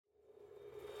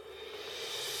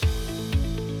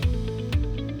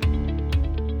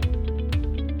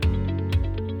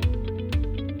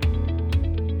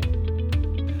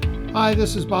Hi,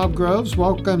 this is Bob Groves.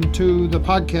 Welcome to the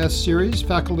podcast series,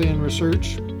 Faculty and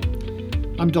Research.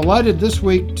 I'm delighted this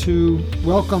week to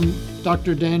welcome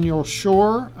Dr. Daniel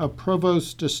Shore, a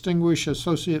Provost Distinguished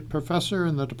Associate Professor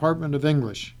in the Department of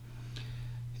English.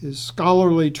 His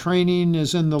scholarly training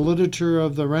is in the literature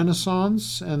of the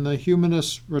Renaissance and the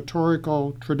humanist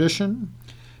rhetorical tradition,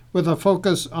 with a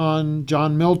focus on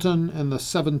John Milton and the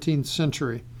 17th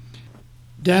century.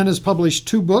 Dan has published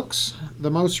two books,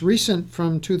 the most recent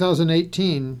from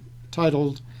 2018,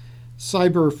 titled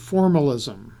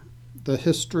Cyberformalism, The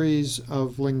Histories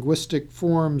of Linguistic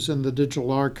Forms in the Digital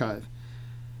Archive.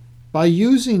 By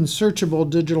using searchable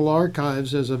digital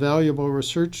archives as a valuable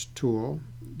research tool,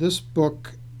 this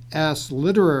book asks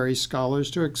literary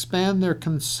scholars to expand their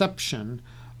conception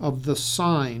of the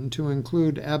sign to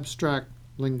include abstract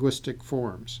linguistic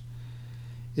forms.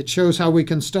 It shows how we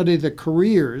can study the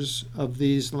careers of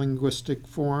these linguistic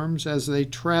forms as they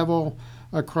travel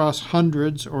across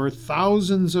hundreds or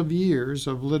thousands of years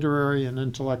of literary and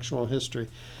intellectual history.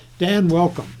 Dan,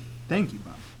 welcome. Thank you,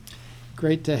 Bob.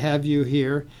 Great to have you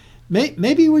here.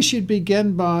 Maybe we should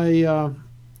begin by,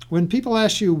 when people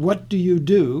ask you, what do you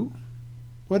do?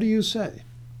 What do you say?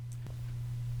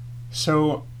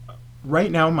 So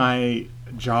right now my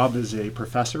job as a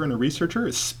professor and a researcher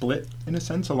is split, in a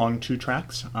sense, along two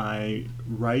tracks. I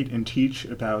write and teach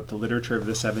about the literature of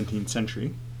the 17th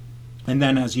century. And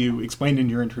then, as you explained in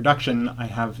your introduction, I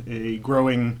have a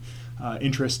growing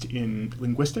interest in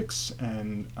linguistics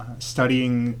and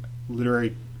studying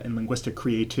literary and linguistic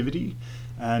creativity,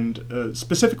 and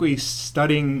specifically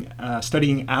studying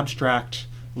abstract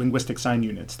linguistic sign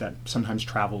units that sometimes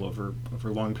travel over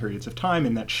long periods of time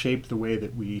and that shape the way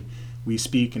that we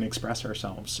speak and express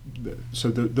ourselves.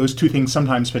 So those two things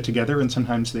sometimes fit together and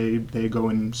sometimes they go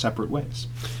in separate ways.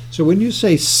 So when you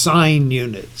say sign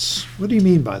units, what do you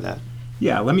mean by that?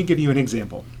 Yeah, let me give you an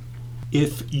example.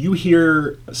 If you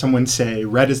hear someone say,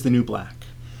 red is the new black,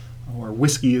 or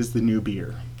whiskey is the new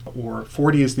beer, or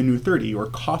 40 is the new 30, or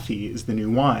coffee is the new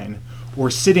wine,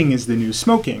 or sitting is the new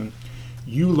smoking,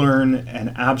 you learn an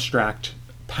abstract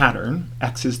pattern,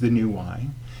 X is the new Y,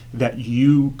 that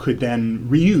you could then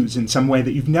reuse in some way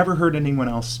that you've never heard anyone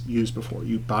else use before,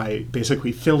 by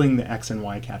basically filling the X and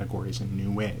Y categories in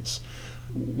new ways.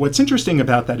 What's interesting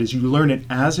about that is you learn it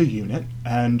as a unit,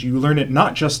 and you learn it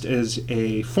not just as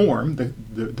a form,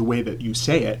 the way that you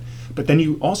say it, but then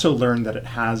you also learn that it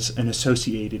has an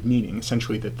associated meaning.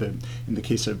 Essentially, that in the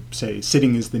case of, say,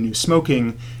 sitting is the new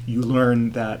smoking, you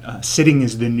learn that sitting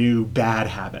is the new bad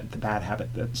habit, the bad habit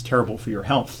that's terrible for your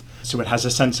health. So it has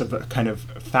a sense of a kind of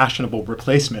fashionable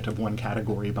replacement of one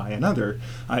category by another.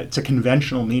 It's a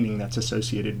conventional meaning that's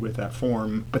associated with that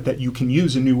form, but that you can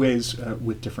use in new ways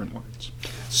with different words.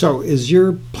 So is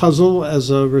your puzzle as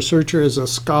a researcher, as a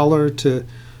scholar, to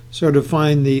sort of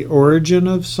find the origin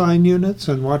of sign units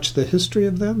and watch the history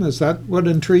of them? Is that what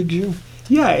intrigues you?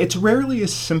 Yeah, it's rarely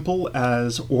as simple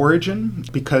as origin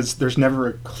because there's never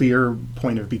a clear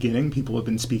point of beginning. People have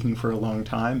been speaking for a long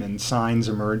time and signs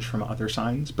emerge from other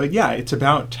signs. But yeah, it's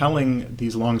about telling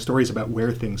these long stories about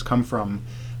where things come from,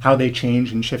 how they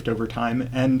change and shift over time.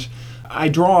 And I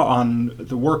draw on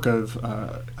the work of,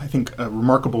 I think, a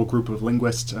remarkable group of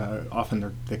linguists.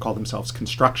 Often they call themselves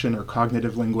construction or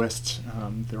cognitive linguists.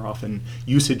 They're often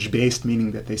usage-based,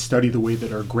 meaning that they study the way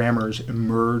that our grammars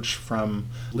emerge from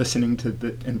listening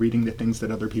to and reading the things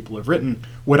that other people have written.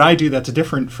 What I do that's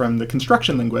different from the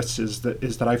construction linguists is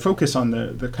that I focus on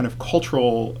the kind of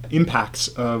cultural impacts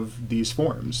of these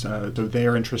forms, though they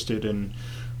are interested in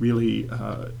really,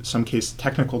 some case,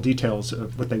 technical details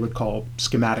of what they would call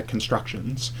schematic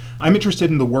constructions. I'm interested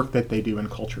in the work that they do in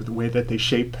culture, the way that they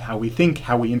shape how we think,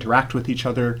 how we interact with each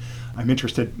other. I'm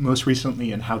interested most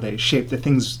recently in how they shape the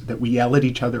things that we yell at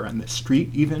each other on the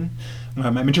street even.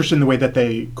 I'm interested in the way that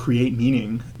they create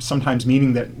meaning, sometimes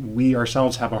meaning that we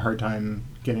ourselves have a hard time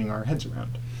getting our heads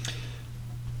around.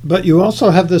 But you also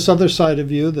have this other side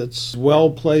of you that's well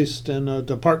placed in a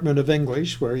Department of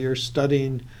English where you're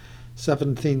studying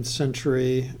 17th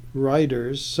century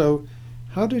writers. So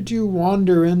how did you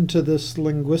wander into this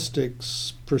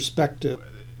linguistics perspective?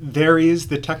 There is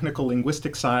the technical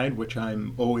linguistic side, which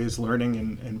I'm always learning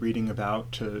and reading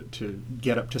about to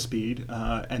get up to speed.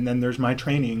 And then there's my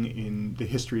training in the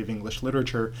history of English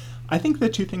literature. I think the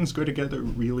two things go together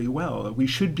really well. We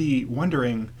should be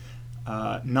wondering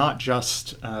not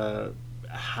just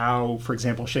how, for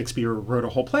example, Shakespeare wrote a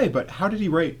whole play, but how did he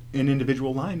write an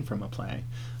individual line from a play?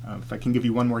 If I can give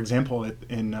you one more example,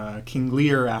 in King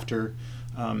Lear, after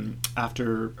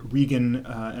Regan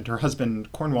and her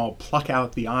husband Cornwall pluck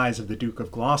out the eyes of the Duke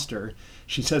of Gloucester,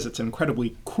 she says it's an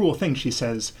incredibly cruel thing. She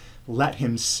says, let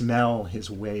him smell his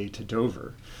way to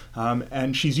Dover.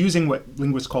 And she's using what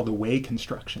linguists call the way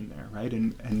construction there, right?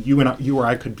 And you or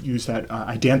I could use that.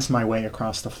 I danced my way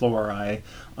across the floor.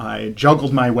 I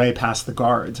juggled my way past the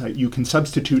guards. You can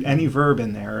substitute any verb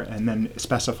in there and then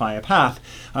specify a path.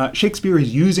 Shakespeare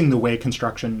is using the way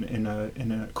construction in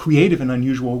a creative and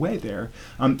unusual way there.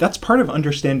 That's part of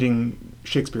understanding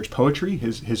Shakespeare's poetry,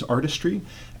 his artistry,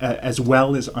 as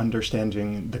well as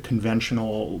understanding the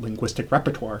conventional linguistic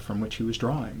repertoire from which he was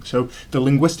drawing. So the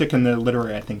linguistic and the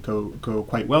literary, I think, go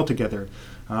quite well together.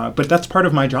 But that's part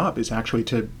of my job, is actually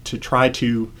to try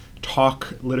to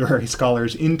talk literary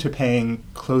scholars into paying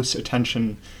close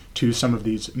attention to some of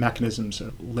these mechanisms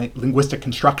of linguistic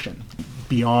construction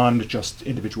beyond just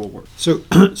individual words.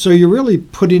 So you're really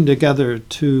putting together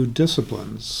two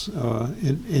disciplines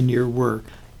in your work.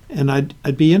 And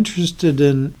I'd be interested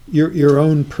in your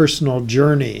own personal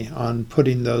journey on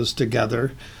putting those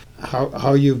together,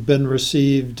 how you've been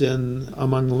received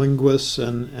among linguists,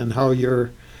 and how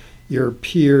your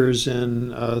peers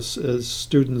and as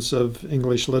students of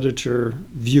English literature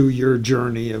view your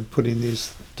journey of putting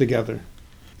these together.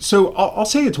 So I'll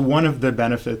say it's one of the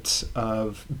benefits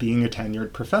of being a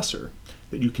tenured professor,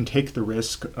 that you can take the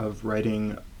risk of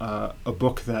writing a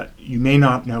book that you may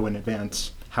not know in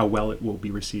advance how well it will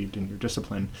be received in your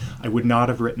discipline. I would not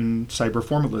have written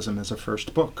Cyberformalism as a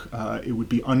first book. It would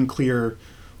be unclear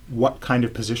what kind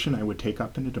of position I would take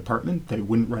up in a department. They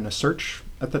wouldn't run a search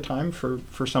at the time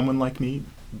for someone like me,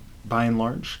 by and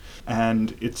large.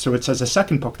 And it's as a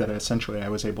second book that I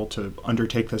was able to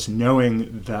undertake this,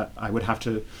 knowing that I would have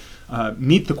to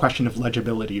meet the question of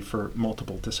legibility for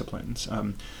multiple disciplines.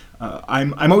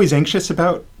 I'm always anxious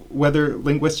about whether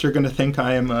linguists are going to think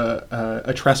I am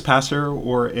a trespasser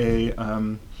or a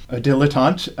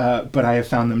dilettante, but I have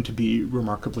found them to be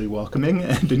remarkably welcoming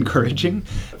and encouraging.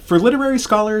 For literary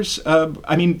scholars,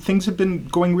 things have been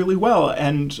going really well,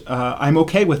 and I'm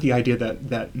okay with the idea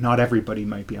that not everybody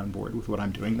might be on board with what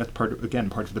I'm doing. That's part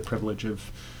of the privilege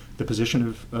of the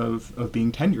position of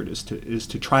being tenured, is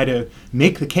to try to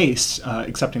make the case,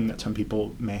 accepting that some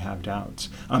people may have doubts.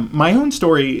 My own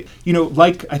story,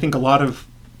 like I think a lot of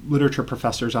literature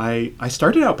professors, I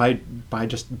started out by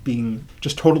just being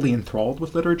totally enthralled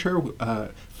with literature,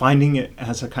 finding it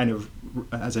as a kind of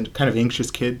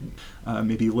anxious kid,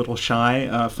 maybe a little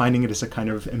shy, finding it as a kind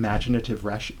of imaginative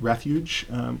refuge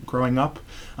growing up.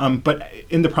 But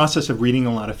in the process of reading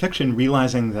a lot of fiction,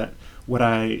 realizing that what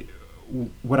I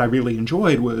really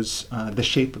enjoyed was the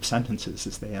shape of sentences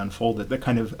as they unfolded, the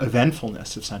kind of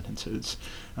eventfulness of sentences,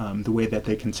 the way that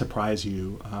they can surprise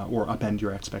you or upend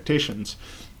your expectations.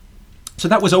 So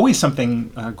that was always something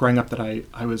growing up that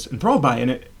I was enthralled by,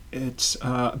 and it's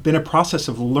been a process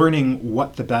of learning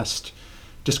what the best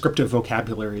descriptive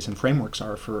vocabularies and frameworks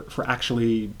are for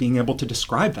actually being able to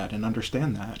describe that and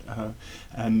understand that.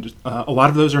 And a lot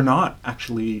of those are not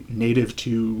actually native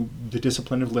to the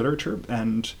discipline of literature,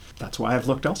 and that's why I've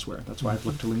looked elsewhere. That's why I've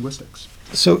looked to linguistics.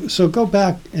 So go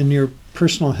back in your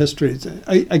personal history.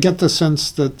 I get the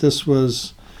sense that this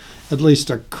was at least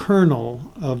a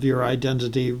kernel of your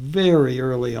identity very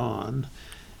early on.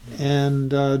 And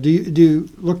do you,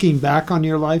 looking back on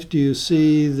your life, do you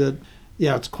see that,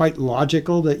 it's quite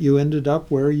logical that you ended up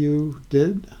where you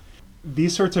did?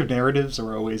 These sorts of narratives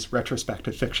are always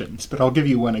retrospective fictions, but I'll give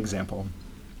you one example.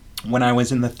 When I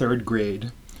was in the third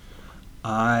grade,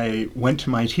 I went to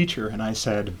my teacher and I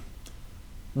said,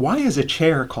 "Why is a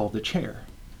chair called a chair?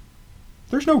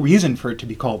 There's no reason for it to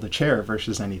be called a chair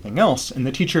versus anything else." And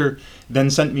the teacher then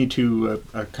sent me to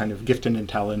a kind of gifted and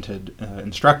talented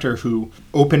instructor who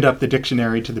opened up the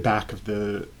dictionary to the back of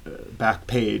the back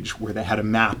page, where they had a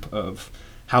map of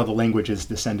how the languages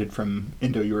descended from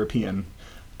Indo-European,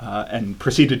 and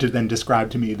proceeded to then describe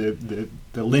to me the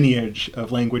lineage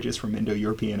of languages from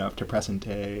Indo-European up to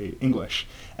present-day English.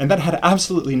 And that had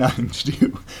absolutely nothing to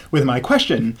do with my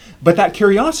question, but that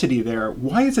curiosity there,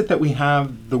 why is it that we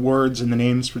have the words and the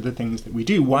names for the things that we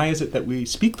do? Why is it that we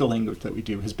speak the language that we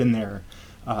do, has been there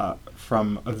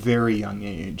from a very young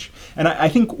age. And I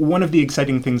think one of the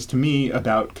exciting things to me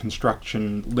about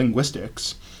construction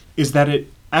linguistics is that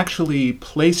it actually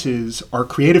places our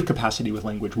creative capacity with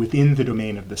language within the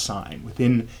domain of the sign,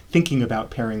 within thinking about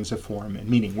pairings of form and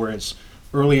meaning, whereas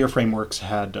earlier frameworks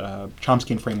had,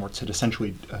 Chomskyan frameworks had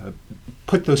essentially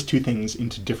put those two things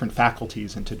into different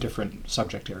faculties, into different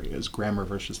subject areas, grammar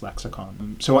versus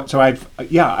lexicon. So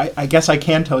I guess I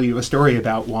can tell you a story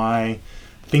about why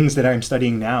things that I'm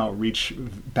studying now reach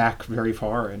back very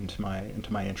far into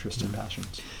my interests and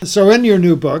passions. So in your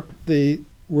new book, the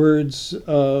words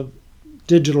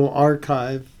digital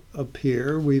archive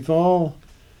appear. We've all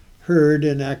heard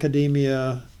in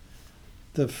academia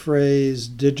the phrase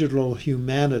digital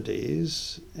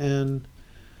humanities and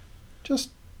just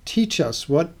teach us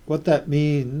what that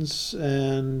means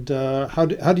and how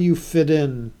do you fit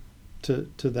in to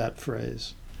that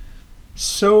phrase?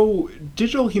 So,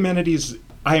 digital humanities,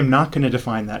 I am not going to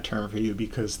define that term for you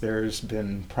because there's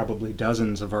been probably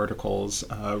dozens of articles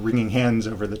wringing hands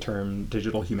over the term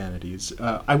digital humanities.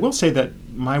 I will say that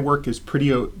my work is pretty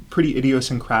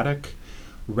idiosyncratic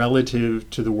relative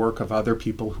to the work of other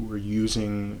people who are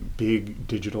using big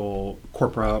digital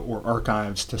corpora or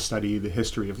archives to study the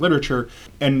history of literature.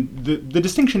 And the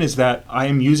distinction is that I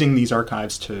am using these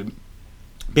archives to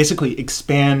basically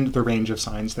expand the range of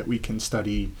signs that we can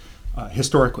study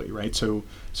historically, right? So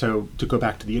to go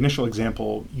back to the initial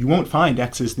example, you won't find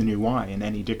X is the new Y in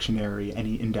any dictionary,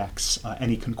 any index,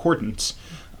 any concordance.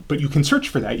 But you can search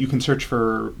for that. You can search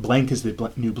for blank is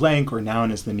the new blank or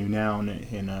noun is the new noun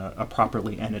in a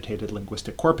properly annotated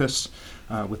linguistic corpus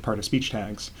with part-of-speech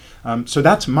tags. So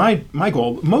that's my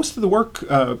goal. Most of the work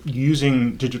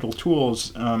using digital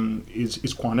tools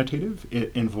is quantitative.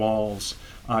 It involves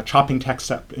chopping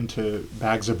text up into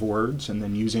bags of words and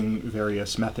then using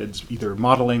various methods, either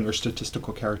modeling or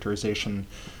statistical characterization,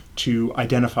 to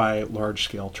identify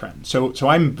large-scale trends. So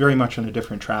I'm very much on a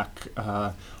different track,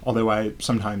 although I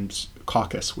sometimes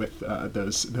caucus with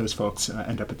those folks,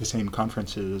 end up at the same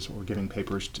conferences or giving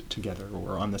papers together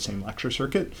or on the same lecture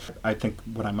circuit. I think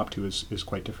what I'm up to is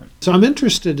quite different. So I'm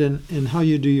interested in how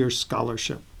you do your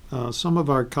scholarship. Some of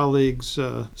our colleagues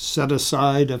set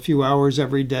aside a few hours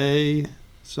every day.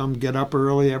 Some get up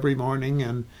early every morning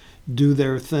and do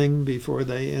their thing before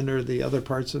they enter the other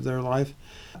parts of their life.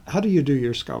 How do you do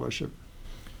your scholarship?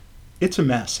 It's a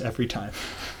mess every time.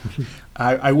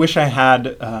 I wish I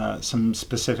had some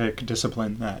specific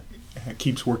discipline that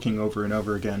keeps working over and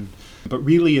over again. But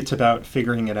really, it's about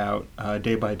figuring it out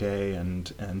day by day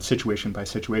and situation by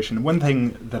situation. One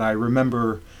thing that I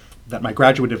remember that my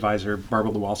graduate advisor,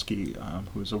 Barbara Lewalski,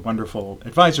 who's a wonderful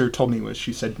advisor, told me was,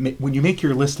 she said, when you make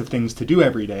your list of things to do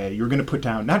every day, you're going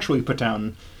to naturally put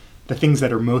down the things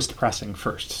that are most pressing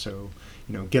first. So,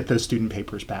 get those student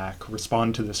papers back,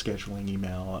 respond to the scheduling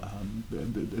email,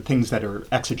 the things that are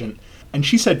exigent. And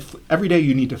she said every day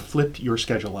you need to flip your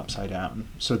schedule upside down.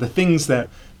 So the things that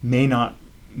may not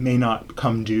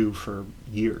come due for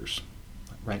years,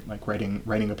 right? Like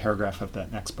writing a paragraph of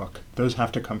that next book, those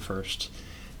have to come first.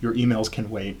 Your emails can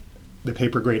wait. The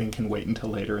paper grading can wait until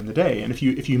later in the day. And if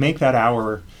you make that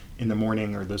hour in the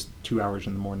morning or those 2 hours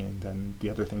in the morning, then the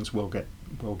other things will get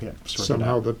sorted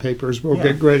Somehow out. The papers will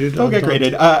get graded. They'll get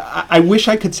graded. I wish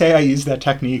I could say I use that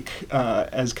technique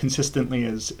as consistently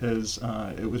as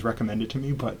it was recommended to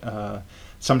me, but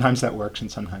sometimes that works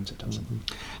and sometimes it doesn't.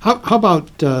 Mm-hmm. How about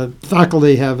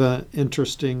faculty have an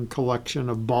interesting collection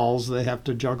of balls they have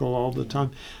to juggle all the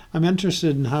time? I'm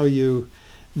interested in how you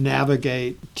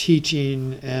navigate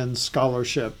teaching and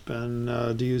scholarship,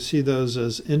 and do you see those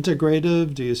as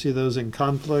integrative? Do you see those in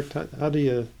conflict? How do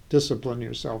you discipline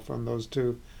yourself on those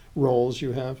two roles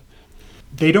you have?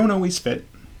 They don't always fit.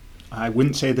 I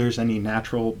wouldn't say there's any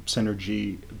natural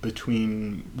synergy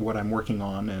between what I'm working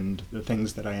on and the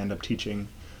things that I end up teaching.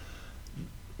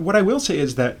 What I will say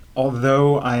is that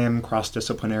although I am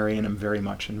cross-disciplinary and am very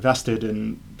much invested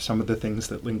in some of the things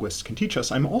that linguists can teach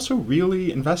us, I'm also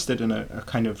really invested in a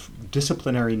kind of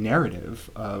disciplinary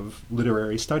narrative of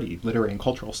literary study, literary and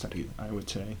cultural study, I would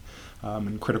say,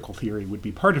 and critical theory would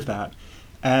be part of that.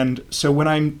 And so when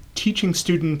I'm teaching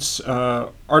students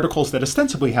articles that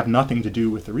ostensibly have nothing to do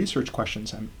with the research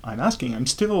questions I'm asking, I'm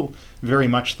still very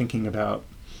much thinking about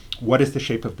what is the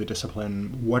shape of the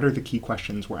discipline? What are the key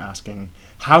questions we're asking?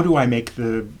 How do I make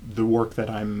the work that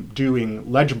I'm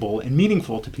doing legible and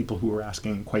meaningful to people who are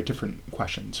asking quite different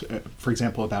questions? For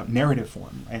example, about narrative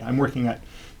form. Right? I'm working at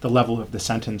the level of the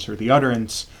sentence or the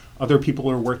utterance. Other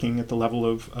people are working at the level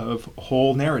of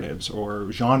whole narratives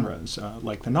or genres,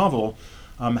 like the novel.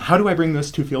 How do I bring those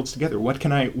two fields together? What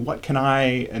can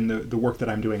I and the work that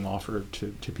I'm doing offer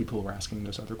to people who are asking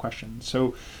those other questions?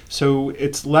 So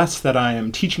it's less that I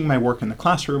am teaching my work in the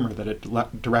classroom or that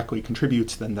it directly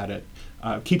contributes than that it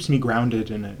keeps me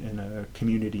grounded in a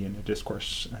community and a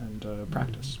discourse and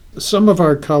practice. Some of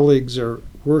our colleagues are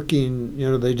working,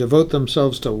 they devote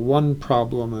themselves to one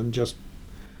problem and just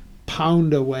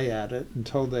pound away at it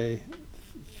until they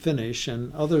finish,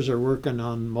 and others are working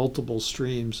on multiple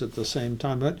streams at the same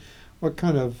time. What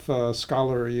kind of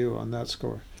scholar are you on that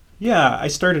score? Yeah, I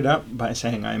started out by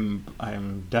saying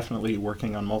I'm definitely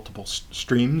working on multiple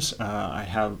streams. I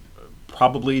have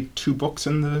probably 2 books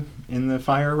in the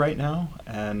fire right now,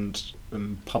 and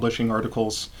I'm publishing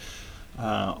articles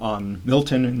on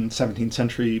Milton and 17th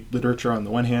century literature on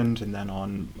the one hand, and then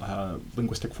on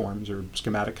linguistic forms or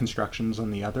schematic constructions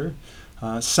on the other.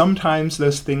 Sometimes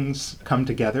those things come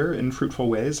together in fruitful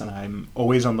ways, and I'm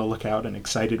always on the lookout and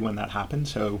excited when that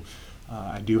happens. So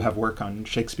I do have work on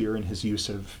Shakespeare and his use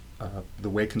of the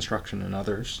way construction and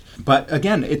others. But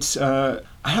again, it's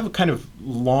I have a kind of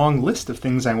long list of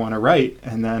things I want to write,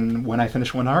 and then when I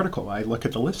finish one article, I look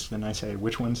at the list and I say,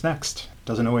 which one's next?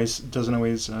 Doesn't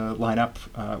always line up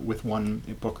with one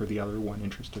book or the other, one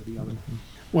interest or the other.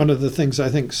 One of the things I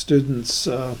think students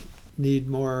need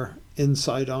more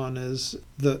insight on is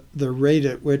the rate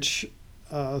at which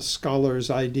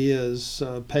scholars' ideas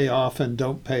pay off and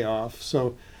don't pay off.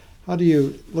 So how do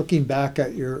you, looking back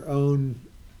at your own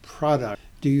product,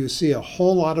 do you see a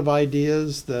whole lot of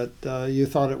ideas that you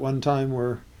thought at one time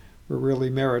were really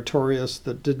meritorious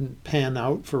that didn't pan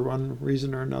out for one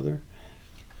reason or another?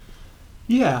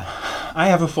 Yeah, I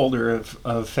have a folder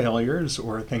of failures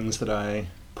or things that I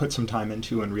put some time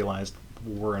into and realized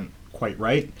weren't quite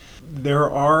right. There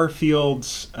are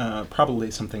fields,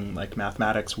 probably something like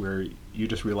mathematics, where you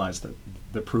just realize that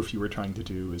the proof you were trying to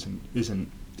do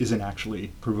isn't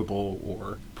actually provable,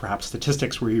 or perhaps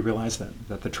statistics, where you realize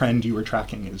that the trend you were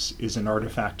tracking is an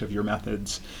artifact of your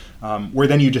methods, where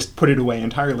then you just put it away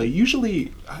entirely.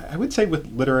 Usually, I would say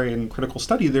with literary and critical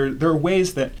study, there are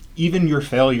ways that even your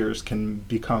failures can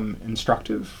become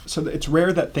instructive. So it's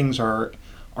rare that things are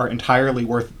entirely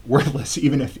worthless,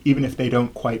 even if they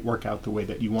don't quite work out the way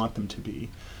that you want them to be.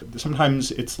 Sometimes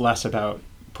it's less about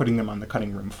putting them on the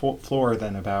cutting room floor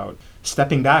than about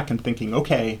stepping back and thinking,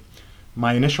 okay,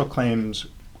 my initial claims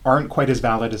aren't quite as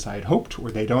valid as I had hoped,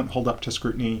 or they don't hold up to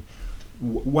scrutiny.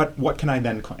 What can I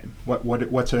then claim?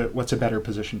 What's a better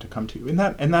position to come to?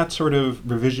 And that sort of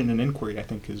revision and inquiry, I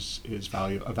think, is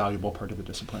a valuable part of the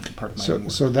discipline, part of my own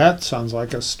work. So that sounds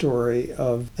like a story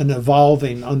of an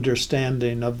evolving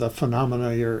understanding of the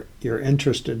phenomena you're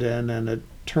interested in, and it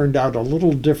turned out a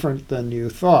little different than you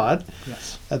thought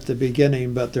at the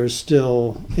beginning, but there's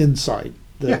still insight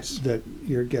that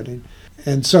you're getting.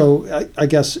 And so I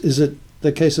guess, is it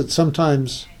the case that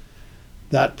sometimes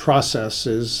that process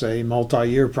is a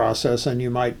multi-year process and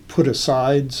you might put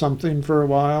aside something for a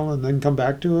while and then come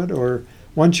back to it? Or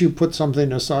once you put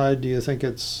something aside, do you think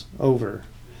it's over?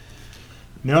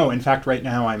 No, in fact, right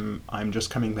now I'm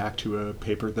just coming back to a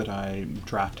paper that I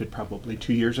drafted probably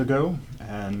 2 years ago,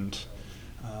 and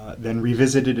then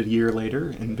revisited a year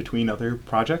later in between other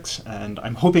projects, and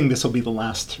I'm hoping this will be the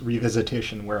last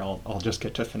revisitation where I'll just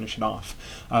get to finish it off.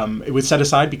 It was set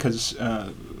aside because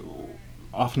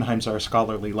oftentimes our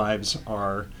scholarly lives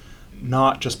are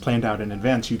not just planned out in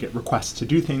advance. You get requests to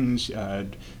do things.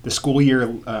 The school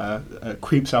year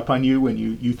creeps up on you when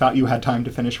you thought you had time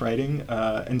to finish writing,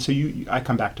 and so I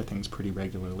come back to things pretty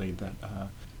regularly that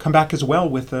come back as well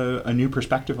with a new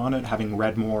perspective on it, having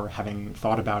read more, having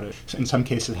thought about it, in some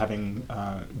cases having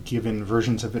given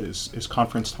versions of it as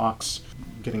conference talks,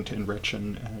 getting to enrich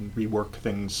and rework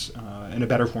things in a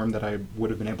better form that I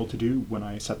would have been able to do when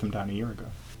I set them down a year ago.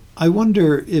 I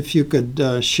wonder if you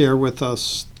could share with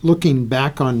us, looking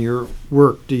back on your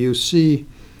work, do you see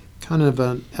kind of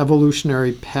an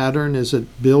evolutionary pattern? Is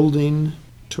it building?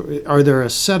 Are there a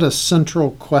set of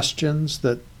central questions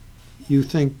that you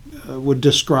think would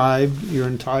describe your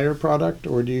entire product,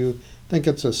 or do you think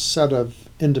it's a set of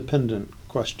independent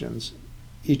questions,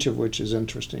 each of which is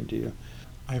interesting to you?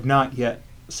 I have not yet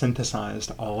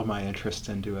synthesized all of my interests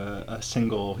into a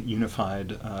single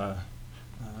unified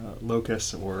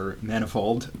locus or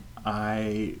manifold.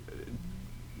 I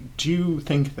do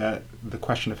think that the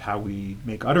question of how we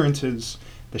make utterances,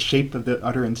 the shape of the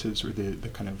utterances, or the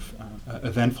kind of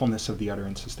eventfulness of the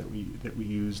utterances that we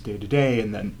use day to day,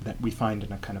 and then that we find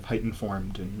in a kind of heightened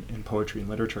form in poetry and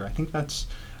literature, I think that's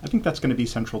going to be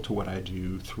central to what I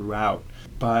do throughout.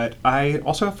 But I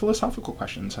also have philosophical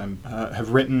questions. I have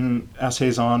written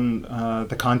essays on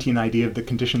the Kantian idea of the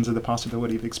conditions of the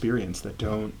possibility of experience that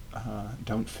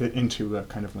don't fit into a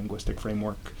kind of linguistic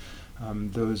framework.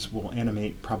 Those will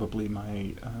animate probably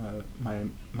my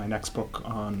next book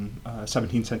on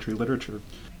 17th century literature.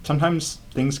 Sometimes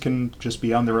things can just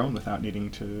be on their own without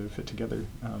needing to fit together.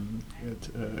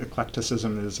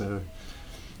 Eclecticism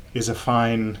is a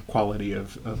fine quality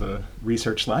of a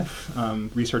research life.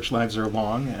 Research lives are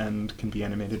long and can be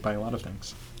animated by a lot of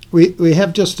things. We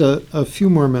have just a few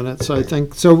more minutes, I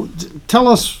think. So tell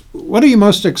us, what are you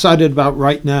most excited about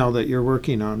right now that you're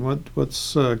working on?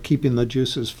 What's keeping the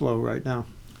juices flow right now?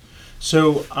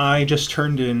 So I just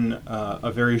turned in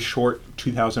a very short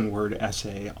 2,000-word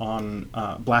essay on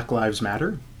Black Lives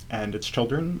Matter and its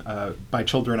children. By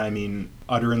children, I mean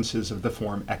utterances of the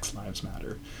form X Lives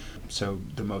Matter. So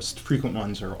the most frequent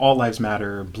ones are All Lives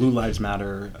Matter, Blue Lives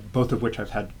Matter, both of which I've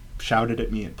had shouted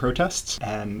at me at protests,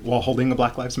 and while holding a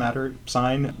Black Lives Matter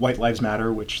sign, White Lives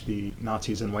Matter, which the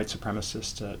Nazis and white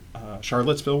supremacists at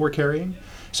Charlottesville were carrying.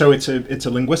 So it's a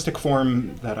linguistic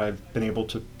form that I've been able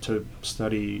to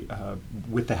study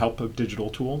with the help of digital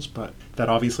tools, but that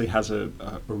obviously has a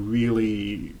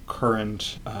really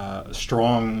current,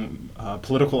 strong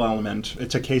political element.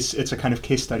 It's a kind of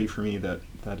case study for me that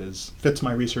fits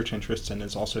my research interests and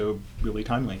is also really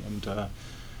timely. And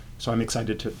so I'm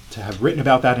excited to have written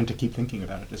about that and to keep thinking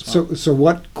about it as well. So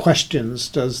what questions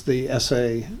does the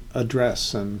essay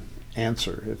address and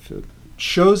answer? If it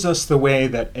shows us the way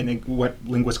that what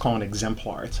linguists call an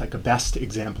exemplar, it's like a best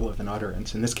example of an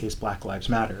utterance, in this case Black Lives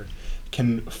Matter,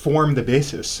 can form the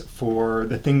basis for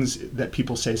the things that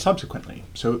people say subsequently.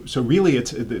 So really it's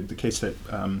the case that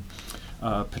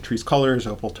Patrisse Cullors,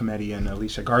 Opal Tometi, and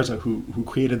Alicia Garza, who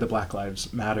created the Black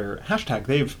Lives Matter hashtag,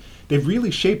 they've really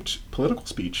shaped political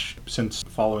speech since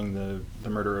following the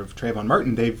murder of Trayvon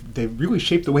Martin. They've really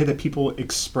shaped the way that people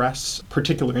express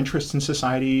particular interests in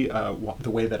society,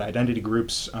 the way that identity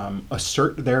groups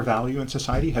assert their value in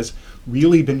society has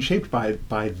really been shaped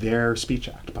by their speech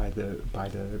act, by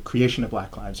the creation of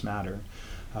Black Lives Matter.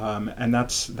 And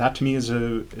that to me is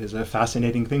a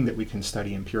fascinating thing that we can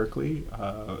study empirically,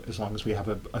 as long as we have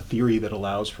a theory that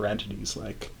allows for entities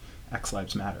like X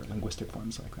Lives Matter, linguistic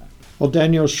forms like that. Well,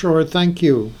 Daniel Schorr, thank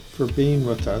you for being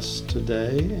with us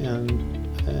today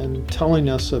and telling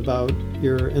us about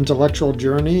your intellectual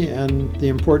journey and the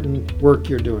important work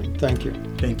you're doing. Thank you.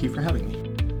 Thank you for having me.